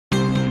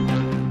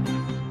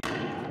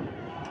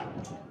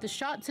The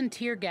shots and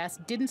tear gas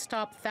didn't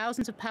stop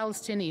thousands of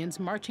Palestinians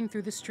marching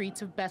through the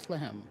streets of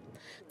Bethlehem.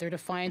 Their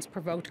defiance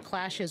provoked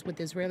clashes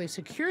with Israeli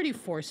security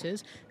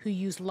forces who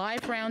used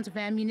live rounds of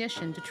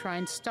ammunition to try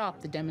and stop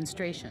the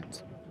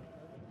demonstrations.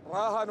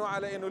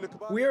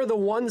 We are the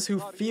ones who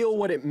feel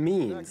what it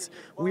means.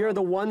 We are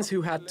the ones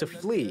who had to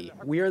flee.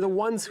 We are the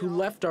ones who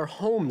left our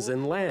homes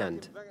and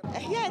land.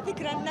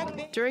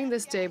 During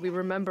this day, we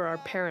remember our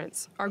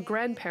parents, our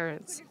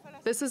grandparents.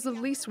 This is the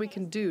least we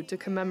can do to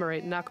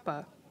commemorate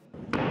Nakba.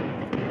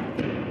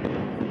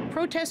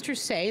 Protesters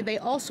say they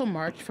also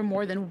marched for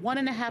more than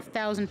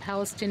 1,500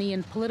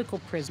 Palestinian political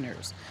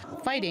prisoners,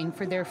 fighting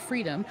for their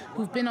freedom,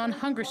 who've been on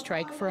hunger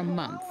strike for a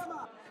month.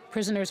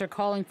 Prisoners are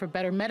calling for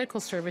better medical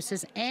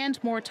services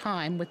and more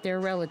time with their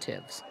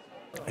relatives.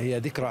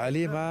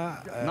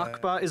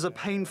 Nakba is a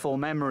painful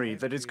memory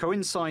that is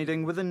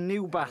coinciding with a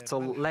new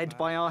battle led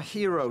by our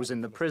heroes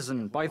in the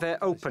prison by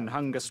their open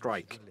hunger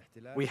strike.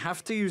 We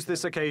have to use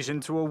this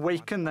occasion to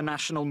awaken the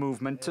national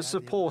movement to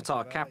support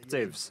our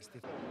captives.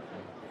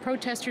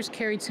 Protesters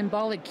carried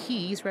symbolic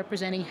keys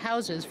representing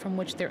houses from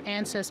which their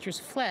ancestors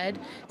fled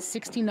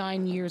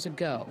 69 years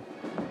ago.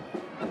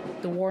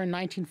 The war in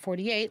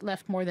 1948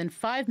 left more than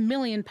 5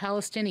 million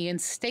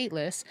Palestinians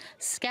stateless,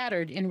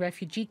 scattered in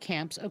refugee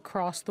camps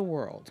across the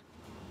world.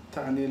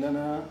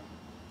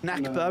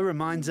 Nakba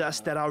reminds us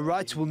that our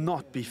rights will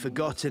not be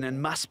forgotten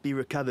and must be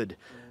recovered.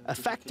 A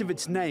fact of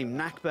its name,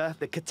 Nakba,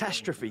 the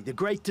catastrophe, the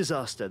great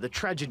disaster, the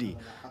tragedy.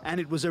 And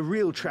it was a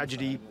real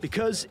tragedy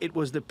because it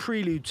was the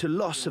prelude to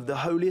loss of the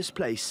holiest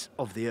place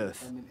of the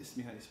earth.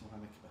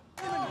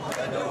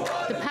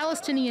 The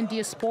Palestinian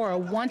diaspora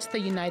wants the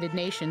United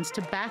Nations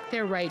to back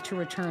their right to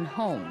return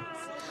home.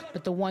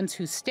 But the ones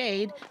who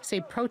stayed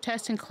say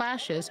protests and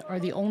clashes are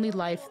the only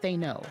life they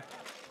know.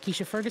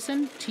 Keisha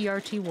Ferguson,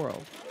 TRT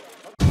World.